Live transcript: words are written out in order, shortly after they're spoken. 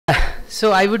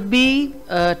So I would be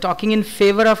talking in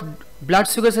favor of blood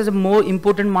sugars as a more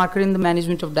important marker in the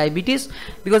management of diabetes,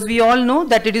 because we all know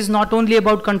that it is not only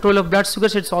about control of blood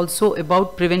sugars, it's also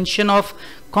about prevention of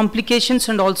complications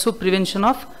and also prevention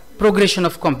of progression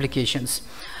of complications.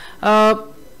 I'm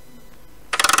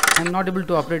not able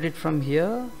to operate it from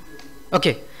here.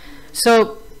 Okay,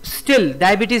 so still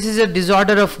diabetes is a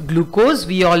disorder of glucose.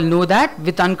 We all know that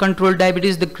with uncontrolled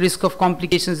diabetes the risk of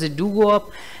complications, they do go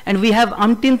up, and we have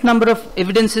umpteenth number of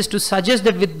evidences to suggest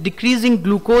that with decreasing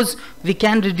glucose we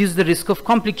can reduce the risk of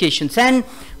complications. And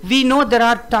we know there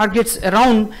are targets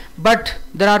around, but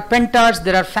there are pentards,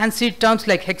 there are fancy terms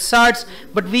like hexards,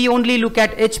 but we only look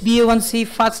at HbA1c,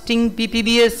 fasting,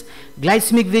 ppbs,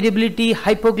 glycemic variability,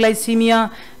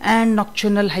 hypoglycemia and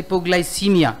nocturnal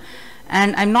hypoglycemia.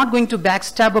 And I'm not going to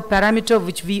backstab a parameter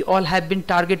which we all have been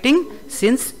targeting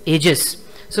since ages.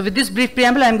 So with this brief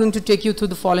preamble, I'm going to take you through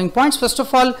the following points. First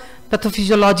of all,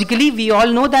 pathophysiologically, we all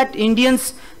know that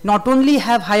Indians not only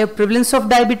have higher prevalence of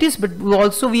diabetes, but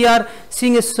also we are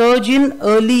seeing a surge in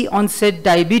early onset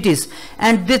diabetes.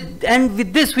 And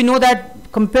with this, we know that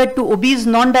compared to obese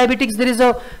non-diabetics, there is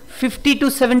a 50 to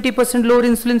 70% lower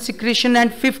insulin secretion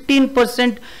and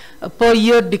 15% per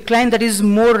year decline that is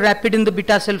more rapid in the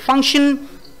beta cell function.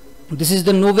 This is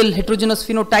the novel heterogeneous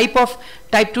phenotype of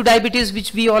type 2 diabetes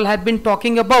which we all have been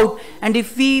talking about. And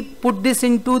if we put this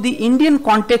into the Indian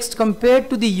context compared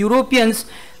to the Europeans,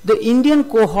 the Indian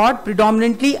cohort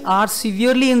predominantly are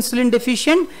severely insulin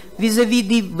deficient vis-a-vis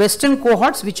the Western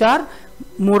cohorts which are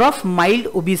more of mild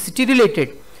obesity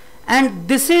related. And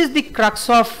this is the crux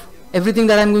of everything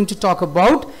that I'm going to talk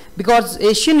about, because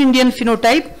Asian Indian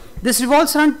phenotype, this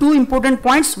revolves around two important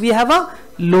points. We have a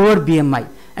lower BMI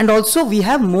and also we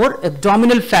have more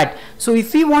abdominal fat. So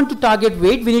if we want to target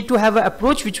weight, we need to have an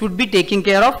approach which would be taking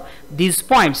care of these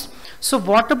points. So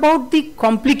what about the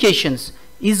complications?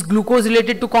 Is glucose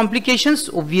related to complications?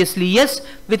 Obviously yes.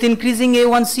 With increasing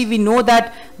A1C, we know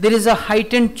that there is a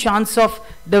heightened chance of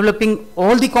developing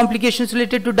all the complications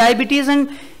related to diabetes.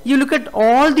 And you look at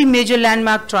all the major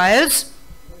landmark trials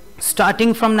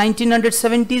starting from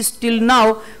 1970s till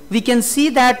now, we can see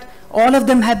that all of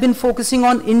them have been focusing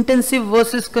on intensive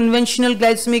versus conventional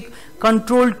glycemic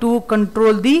control to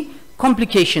control the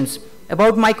complications.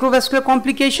 About microvascular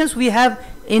complications, we have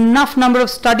enough number of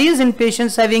studies in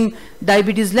patients having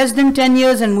diabetes less than 10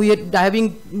 years and we are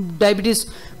having diabetes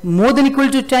more than equal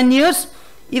to 10 years.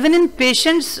 Even in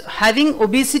patients having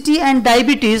obesity and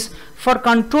diabetes, for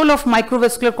control of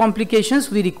microvascular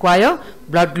complications, we require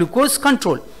blood glucose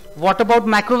control. What about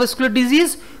macrovascular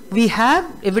disease? We have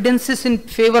evidences in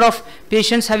favor of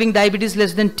patients having diabetes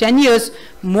less than 10 years,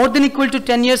 more than equal to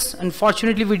 10 years.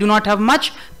 Unfortunately, we do not have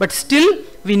much, but still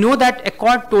we know that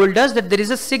Accord told us that there is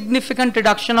a significant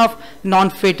reduction of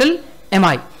non-fatal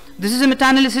MI. This is a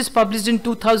meta-analysis published in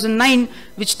 2009,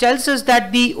 which tells us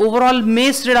that the overall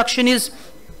MACE reduction is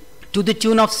to the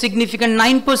tune of significant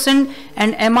 9%,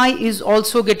 and MI is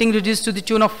also getting reduced to the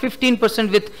tune of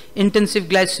 15% with intensive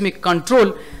glycemic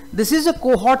control. This is a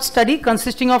cohort study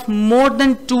consisting of more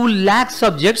than 2 lakh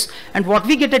subjects, and what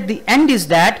we get at the end is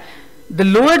that the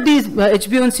lower the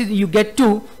HbA1c you get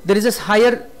to, there is a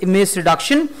higher MACE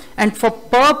reduction, and for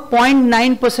per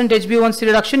 0.9% HbA1c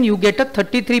reduction, you get a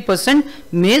 33%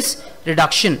 MACE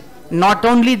reduction. Not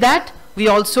only that, we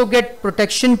also get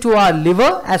protection to our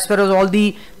liver as far as all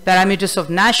the parameters of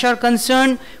NASH are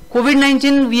concerned.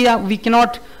 COVID-19,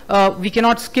 we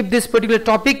cannot skip this particular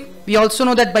topic. We also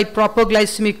know that by proper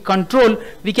glycemic control,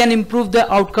 we can improve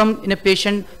the outcome in a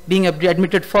patient being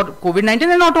admitted for COVID-19.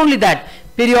 And not only that,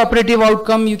 perioperative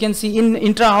outcome, you can see in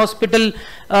intra-hospital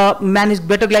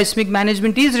better glycemic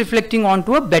management is reflecting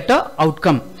onto a better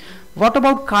outcome. What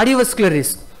about cardiovascular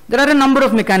risk? There are a number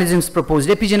of mechanisms proposed: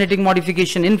 epigenetic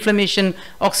modification, inflammation,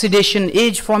 oxidation,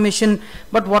 age formation.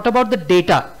 But what about the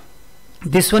data?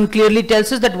 This one clearly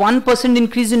tells us that 1%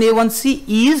 increase in A1C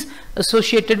is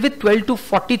associated with 12 to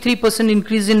 43%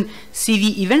 increase in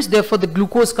CV events. Therefore, the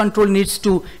glucose control needs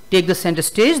to take the center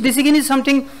stage. This again is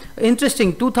something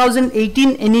interesting.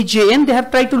 2018 NEJM, they have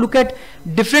tried to look at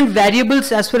different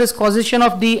variables as far as causation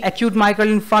of the acute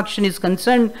myocardial infarction is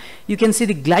concerned. You can see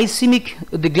the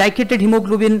glycated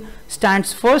hemoglobin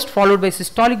stands first, followed by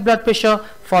systolic blood pressure,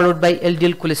 followed by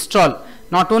LDL cholesterol.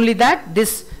 Not only that,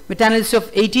 this meta-analysis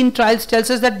of 18 trials tells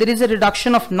us that there is a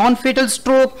reduction of non-fatal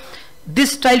stroke.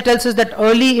 This trial tells us that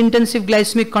early intensive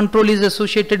glycemic control is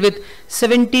associated with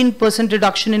 17%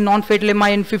 reduction in non-fatal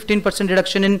MI and 15%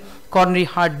 reduction in coronary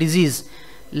heart disease.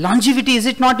 Longevity, is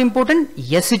it not important?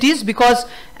 Yes, it is, because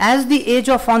as the age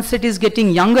of onset is getting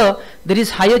younger, there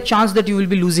is higher chance that you will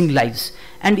be losing lives.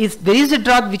 and if there is a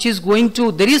drug which is going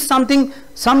to, there is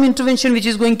some intervention which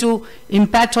is going to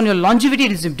impact on your longevity,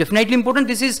 it is definitely important.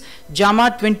 This is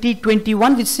JAMA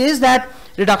 2021, which says that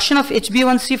reduction of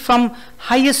HbA1c from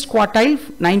highest quartile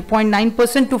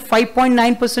 9.9% to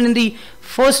 5.9% in the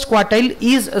first quartile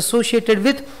is associated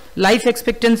with life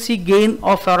expectancy gain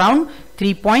of around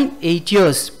 3.8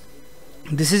 years.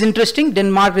 This is interesting.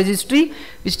 Denmark registry,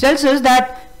 which tells us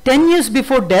that 10 years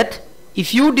before death,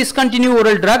 if you discontinue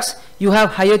oral drugs, you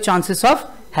have higher chances of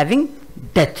having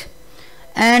death.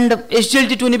 And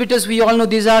SGLT2 inhibitors, we all know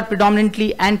these are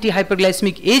predominantly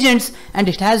anti-hyperglycemic agents, and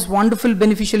it has wonderful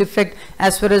beneficial effect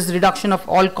as far as reduction of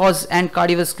all-cause and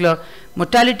cardiovascular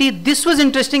mortality. This was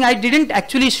interesting. I didn't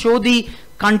actually show the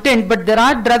content, but there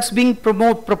are drugs being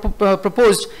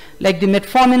proposed like the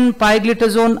metformin,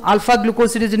 pioglitazone,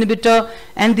 alpha-glucosidase inhibitor,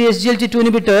 and the SGLT2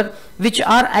 inhibitor, which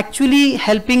are actually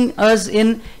helping us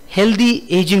in healthy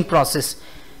aging process.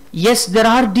 Yes, there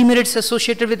are demerits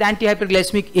associated with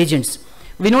anti-hyperglycemic agents.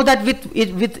 We know that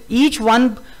with each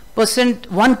 1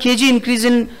 kg increase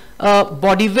in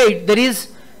body weight, there is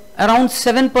around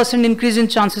 7% increase in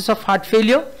chances of heart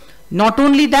failure. Not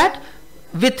only that,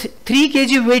 with 3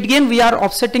 kg weight gain, we are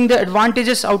offsetting the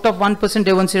advantages out of 1%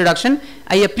 A1C reduction.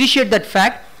 I appreciate that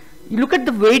fact. You look at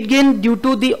the weight gain due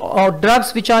to the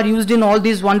drugs which are used in all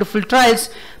these wonderful trials,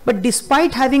 but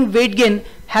despite having weight gain,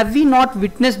 have we not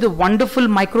witnessed the wonderful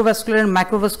microvascular and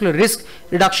macrovascular risk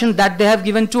reduction that they have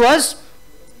given to us?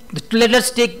 Let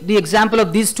us take the example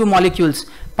of these two molecules,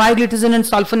 pioglitazone and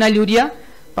sulfonylurea.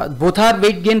 Both are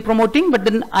weight gain promoting, but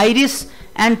then Iris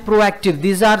and Proactive,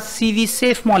 these are CV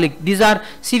safe molecules, these are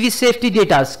CV safety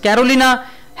data. Carolina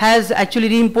has actually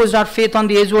reimposed our faith on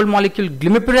the age-old molecule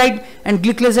glimepiride and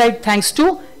gliclazide thanks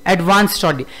to advanced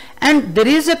study. And there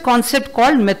is a concept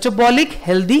called metabolic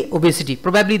healthy obesity.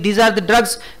 Probably these are the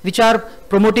drugs which are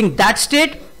promoting that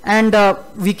state, and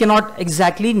we cannot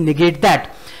exactly negate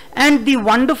that. And the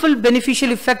wonderful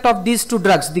beneficial effect of these two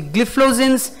drugs, the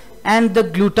gliflozins and the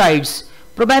glutides.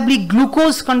 Probably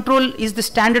glucose control is the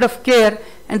standard of care,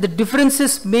 and the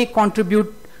differences may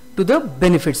contribute to the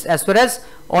benefits as far as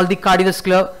all the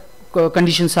cardiovascular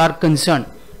conditions are concerned.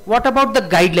 What about the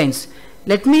guidelines?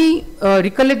 Let me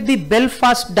recollect the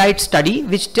Belfast diet study,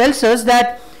 which tells us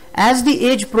that as the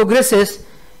age progresses,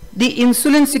 the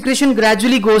insulin secretion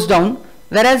gradually goes down,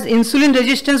 whereas insulin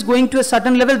resistance going to a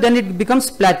certain level, then it becomes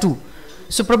plateau.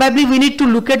 So probably we need to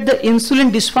look at the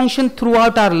insulin dysfunction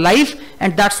throughout our life,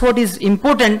 and that's what is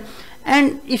important.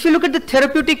 And if you look at the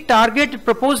therapeutic target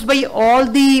proposed by all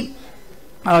the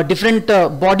different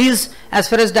bodies as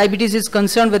far as diabetes is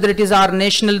concerned, whether it is our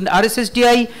national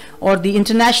RSSDI or the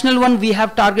international one, we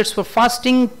have targets for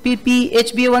fasting, PP,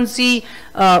 HbA1c,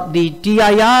 the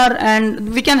TIR,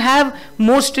 and we can have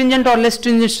more stringent or less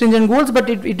stringent goals, but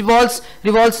it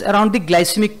revolves around the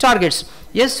glycemic targets.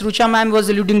 Yes, Rucha ma'am was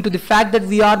alluding to the fact that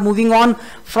we are moving on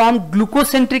from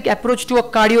glucocentric approach to a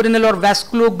cardiorenal or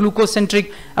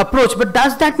vasculo-glucocentric approach. But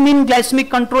does that mean glycemic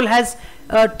control has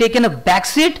taken a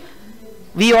backseat?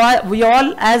 We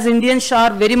all as Indians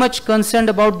are very much concerned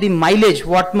about the mileage,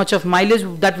 what much of mileage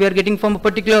that we are getting from a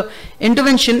particular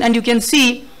intervention. And you can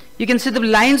see the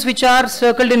lines which are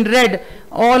circled in red,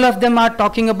 all of them are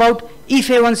talking about if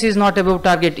A1C is not above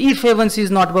target, if A1C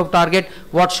is not above target,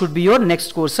 what should be your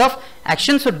next course of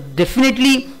action. So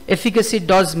definitely efficacy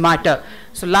does matter.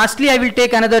 So lastly, I will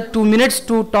take another 2 minutes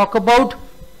to talk about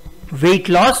weight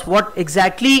loss. What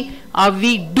exactly are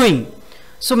we doing?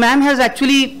 So ma'am has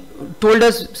actually told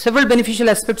us several beneficial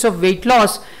aspects of weight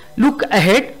loss. Look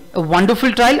ahead, a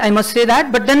wonderful trial, I must say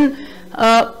that, but then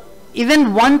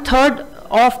even 1/3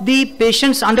 of the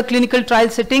patients under clinical trial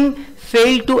setting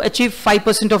failed to achieve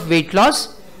 5% of weight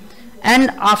loss,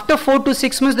 and after 4 to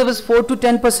 6 months there was 4 to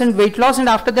 10% weight loss, and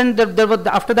after then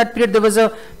after that period there was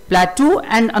a plateau,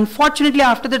 and unfortunately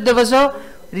after that there was a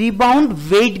rebound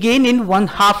weight gain in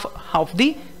half of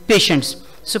the patients.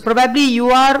 So probably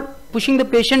you are pushing the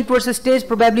patient towards a stage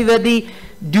probably where the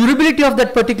durability of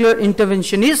that particular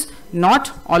intervention is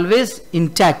not always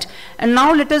intact. And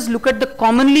now let us look at the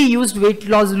commonly used weight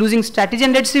loss losing strategy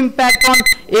and its impact on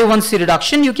A1C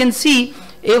reduction. You can see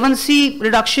A1C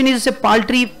reduction is a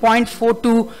paltry 0.4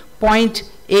 to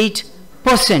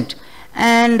 0.8%,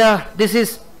 and this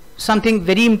is something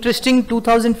very interesting.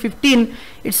 2015,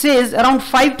 it says around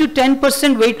 5 to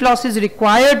 10% weight loss is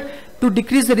required to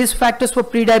decrease the risk factors for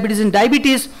prediabetes and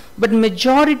diabetes, but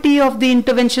majority of the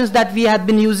interventions that we have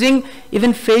been using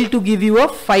even fail to give you a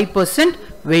 5%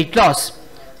 weight loss.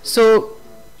 So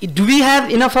do we have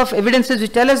enough of evidences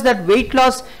which tell us that weight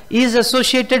loss is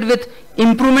associated with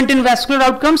improvement in vascular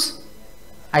outcomes?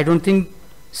 I don't think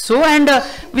so. And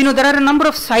we know there are a number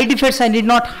of side effects. I need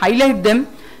not highlight them.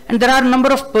 and there are a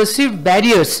number of perceived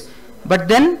barriers, but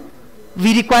then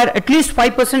we require at least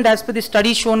 5% as per the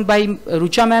study shown by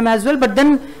Rucha ma'am as well, but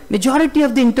then majority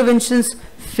of the interventions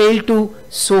fail to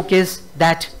showcase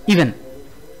that even.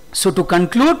 So to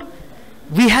conclude,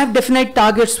 we have definite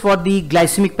targets for the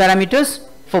glycemic parameters.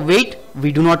 For weight,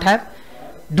 we do not have.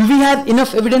 Do we have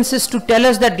enough evidences to tell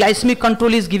us that glycemic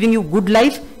control is giving you good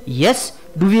life? Yes.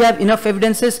 Do we have enough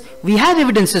evidences? We have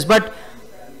evidences, but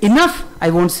enough, I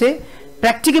won't say.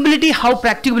 Practicability, how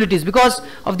practicable it is, because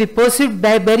of the perceived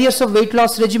barriers of weight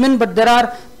loss regimen, but there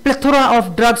are plethora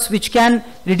of drugs which can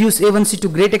reduce A1C to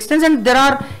great extent, and there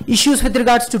are issues with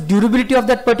regards to durability of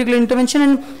that particular intervention.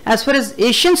 And as far as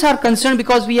Asians are concerned,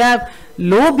 because we have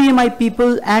low BMI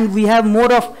people and we have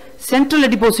more of central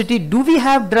adiposity, do we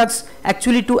have drugs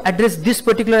actually to address this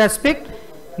particular aspect?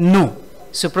 No.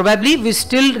 So probably we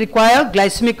still require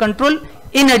glycemic control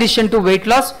in addition to weight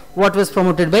loss, what was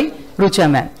promoted by Rucha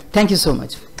ma'am. Thank you so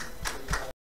much.